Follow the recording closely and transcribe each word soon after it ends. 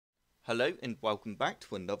Hello and welcome back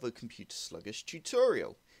to another Computer Sluggish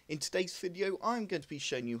tutorial. In today's video I'm going to be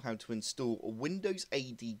showing you how to install Windows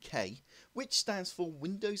ADK, which stands for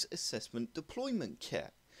Windows Assessment Deployment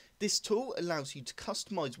Kit. This tool allows you to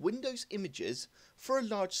customize Windows images for a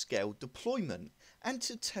large scale deployment and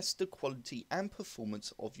to test the quality and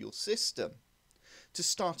performance of your system. To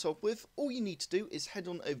start off with, all you need to do is head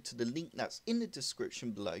on over to the link that's in the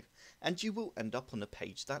description below and you will end up on a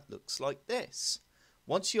page that looks like this.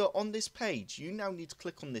 Once you're on this page, you now need to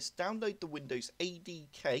click on this download the Windows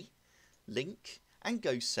ADK link and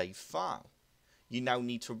go save file. You now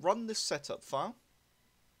need to run the setup file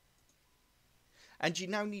and you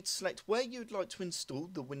now need to select where you would like to install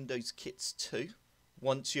the Windows kits to.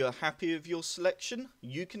 Once you're happy with your selection,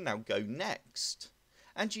 you can now go next.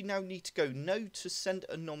 And you now need to go no to send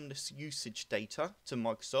anonymous usage data to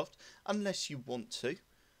Microsoft unless you want to.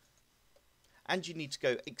 And you need to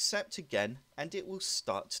go accept again and it will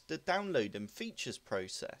start the download and features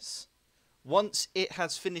process. Once it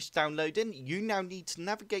has finished downloading, you now need to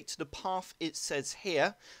navigate to the path it says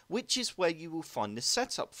here, which is where you will find the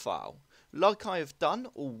setup file, like I have done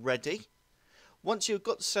already. Once you've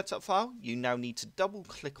got the setup file, you now need to double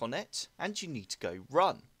click on it and you need to go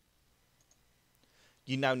run.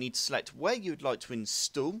 You now need to select where you would like to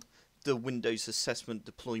install the Windows Assessment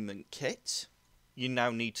Deployment Kit. You now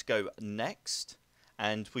need to go next,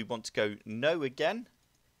 and we want to go no again,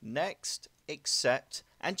 next, accept,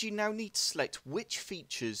 and you now need to select which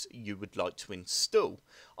features you would like to install.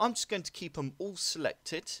 I'm just going to keep them all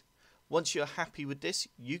selected. Once you're happy with this,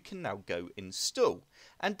 you can now go install,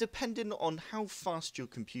 and depending on how fast your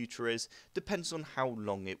computer is, depends on how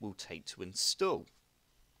long it will take to install.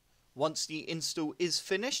 Once the install is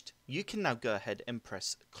finished, you can now go ahead and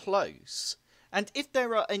press close. And if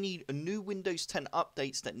there are any new Windows 10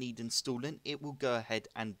 updates that need installing, it will go ahead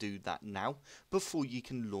and do that now before you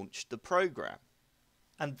can launch the program.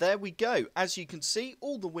 And there we go. As you can see,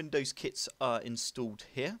 all the Windows kits are installed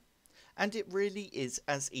here. And it really is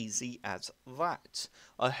as easy as that.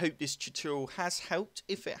 I hope this tutorial has helped.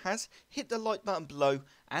 If it has, hit the like button below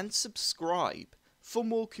and subscribe for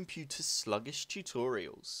more computer sluggish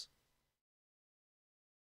tutorials.